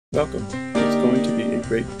Welcome. It's going to be a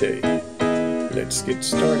great day. Let's get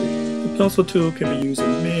started. The pencil tool can be used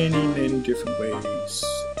in many different ways.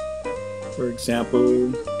 For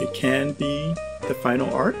example, it can be the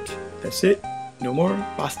final art. That's it. No more.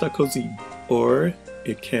 Basta così. Or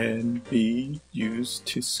it can be used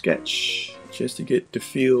to sketch, just to get the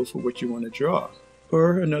feel for what you want to draw.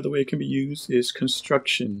 Or another way it can be used is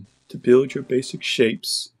construction, to build your basic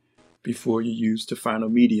shapes before you use the final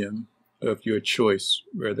medium of your choice,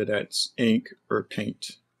 whether that's ink or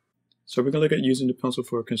paint. So we're going to look at using the pencil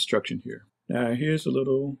for construction here. Now here's a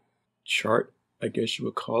little chart, I guess you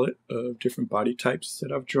would call it, of different body types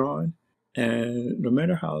that I've drawn. And no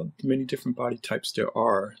matter how many different body types there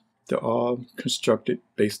are, they're all constructed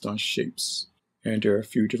based on shapes. And there are a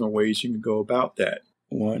few different ways you can go about that.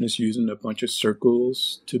 One is using a bunch of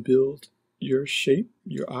circles to build your shape,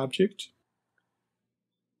 your object.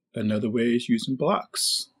 Another way is using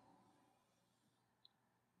blocks.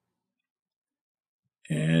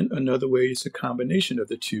 And another way is a combination of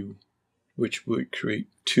the two, which would create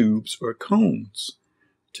tubes or cones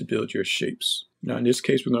to build your shapes. Now in this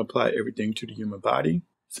case, we're going to apply everything to the human body,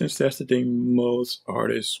 since that's the thing most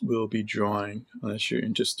artists will be drawing, unless you're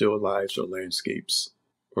into still lives or landscapes,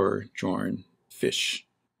 or drawing fish.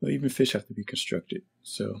 Well, even fish have to be constructed,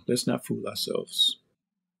 so let's not fool ourselves.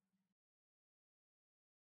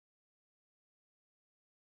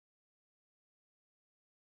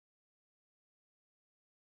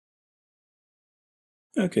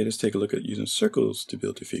 Okay, let's take a look at using circles to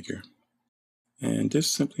build a figure. And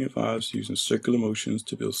this simply involves using circular motions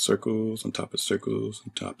to build circles on top of circles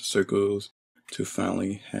on top of circles to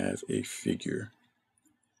finally have a figure.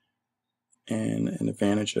 And an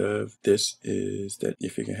advantage of this is that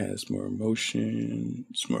your figure has more motion,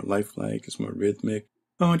 it's more lifelike, it's more rhythmic.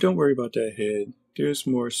 Oh, and don't worry about that head. There's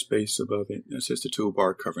more space above it. That's just the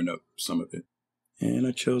toolbar covering up some of it. And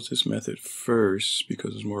I chose this method first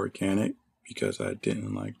because it's more organic, because I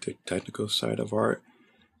didn't like the technical side of art,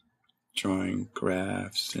 drawing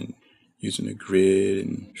graphs and using a grid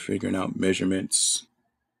and figuring out measurements.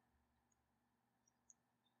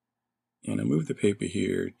 And I moved the paper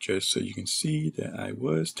here just so you can see that I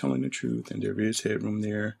was telling the truth and there is headroom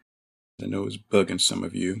there. I know it's bugging some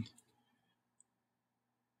of you.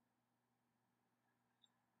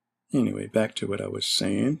 Anyway, back to what I was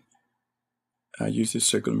saying. I used this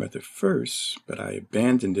circular method first, but I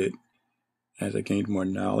abandoned it as I gained more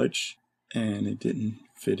knowledge and it didn't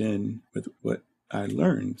fit in with what I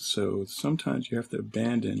learned. So sometimes you have to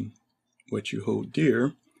abandon what you hold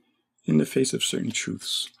dear in the face of certain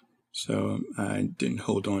truths. So I didn't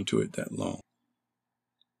hold on to it that long.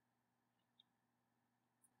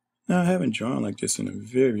 Now I haven't drawn like this in a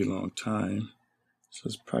very long time, so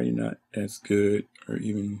it's probably not as good or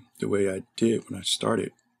even the way I did when I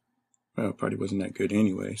started. Well, it probably wasn't that good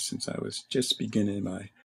anyway, since I was just beginning my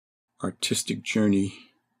artistic journey.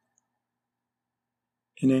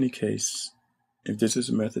 In any case, if this is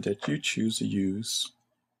a method that you choose to use,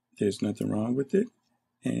 there's nothing wrong with it,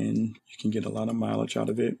 and you can get a lot of mileage out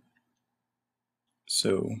of it.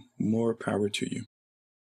 So more power to you.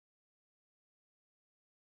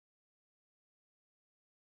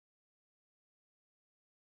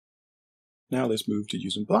 Now let's move to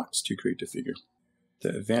using blocks to create the figure. The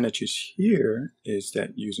advantages here is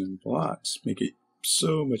that using blocks make it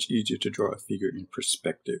so much easier to draw a figure in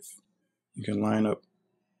perspective. You can line up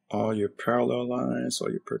all your parallel lines,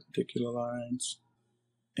 all your perpendicular lines,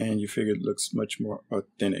 and your figure looks much more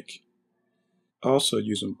authentic. Also,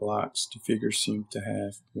 using blocks, the figure seems to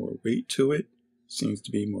have more weight to it, seems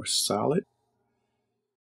to be more solid.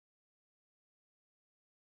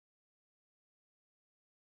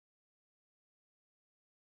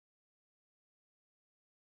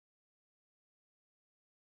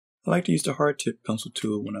 I like to use the hard tip pencil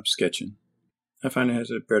tool when I'm sketching. I find it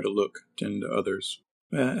has a better look than the others.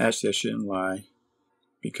 Well, actually, I shouldn't lie,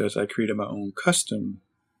 because I created my own custom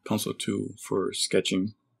pencil tool for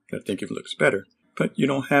sketching. I think it looks better. But you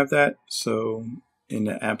don't have that, so in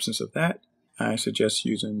the absence of that, I suggest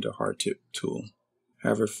using the hard tip tool.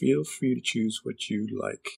 However, feel free to choose what you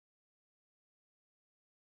like.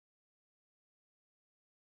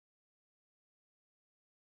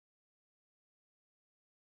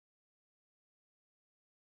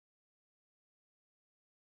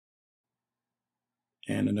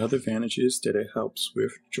 And another advantage is that it helps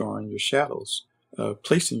with drawing your shadows,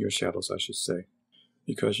 placing your shadows, I should say,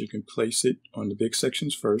 because you can place it on the big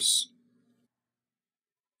sections first.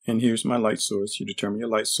 And here's my light source. You determine your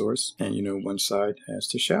light source, and you know one side has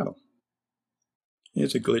the shadow.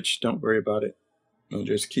 Here's a glitch. Don't worry about it. We'll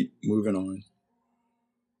just keep moving on.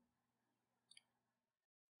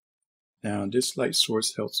 Now this light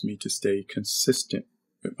source helps me to stay consistent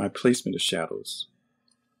with my placement of shadows,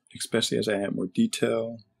 especially as I add more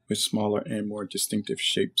detail with smaller and more distinctive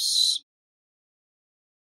shapes.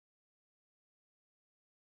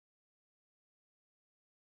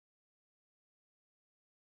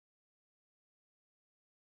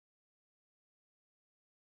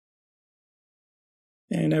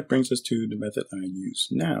 And that brings us to the method I use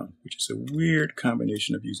now, which is a weird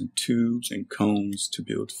combination of using tubes and cones to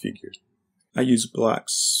build figures. I use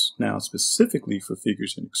blocks now specifically for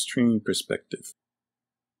figures in extreme perspective.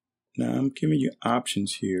 Now I'm giving you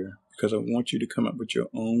options here because I want you to come up with your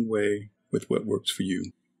own way with what works for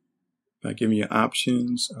you. By giving you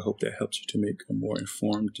options, I hope that helps you to make a more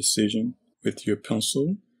informed decision with your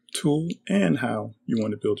pencil, tool, and how you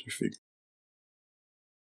want to build your figure.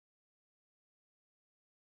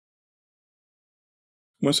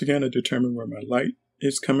 Once again, I determine where my light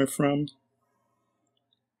is coming from.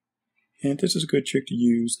 And this is a good trick to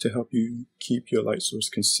use to help you keep your light source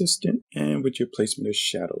consistent and with your placement of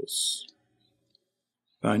shadows.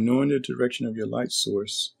 By knowing the direction of your light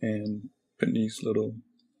source and putting these little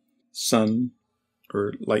sun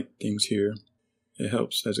or light things here, it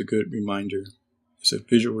helps as a good reminder. It's a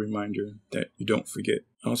visual reminder that you don't forget.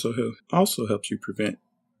 Also helps you prevent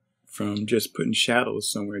from just putting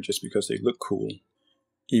shadows somewhere just because they look cool,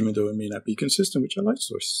 even though it may not be consistent with your light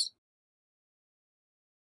source.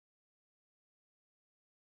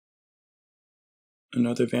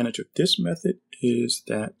 Another advantage of this method is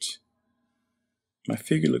that my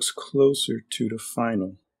figure looks closer to the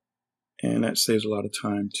final, and that saves a lot of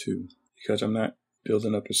time too, because I'm not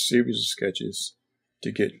building up a series of sketches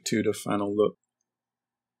to get to the final look.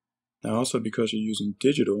 Now also, because you're using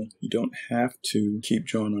digital, you don't have to keep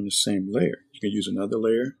drawing on the same layer. You can use another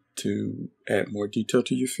layer to add more detail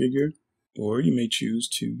to your figure, or you may choose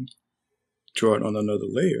to draw it on another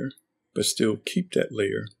layer, but still keep that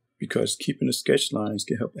layer, because keeping the sketch lines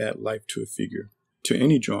can help add life to a figure, to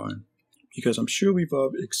any drawing. Because I'm sure we've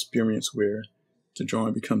all experienced where the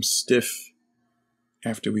drawing becomes stiff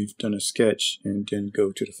after we've done a sketch and then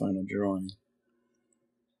go to the final drawing.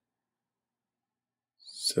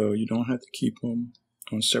 So you don't have to keep them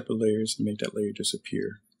on separate layers and make that layer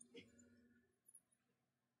disappear.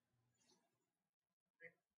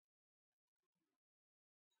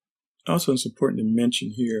 Also, it's important to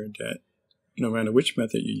mention here that no matter which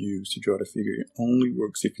method you use to draw the figure, it only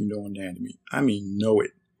works if you know anatomy. I mean, know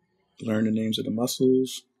it. Learn the names of the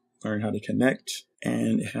muscles, learn how to connect,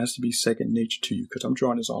 and it has to be second nature to you, because I'm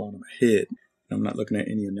drawing this all out of my head. I'm not looking at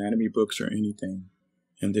any anatomy books or anything.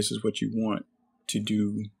 And this is what you want to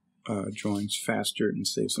do drawings faster and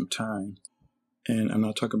save some time. And I'm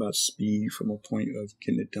not talking about speed from a point of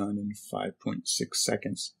getting it done in 5.6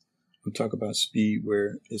 seconds. I'm talking about speed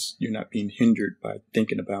where you're not being hindered by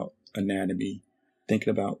thinking about anatomy, thinking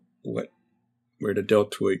about where the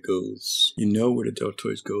deltoid goes. You know where the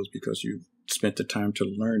deltoid goes because you've spent the time to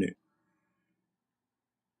learn it.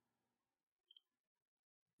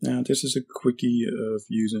 Now this is a quickie of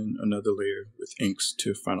using another layer with inks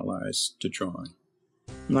to finalize the drawing.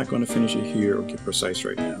 I'm not going to finish it here or get precise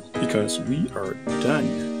right now because we are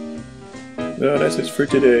done. Well, that's it for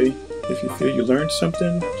today. If you feel you learned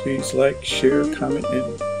something, please like, share, comment,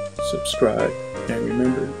 and subscribe. And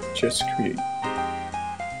remember, just create.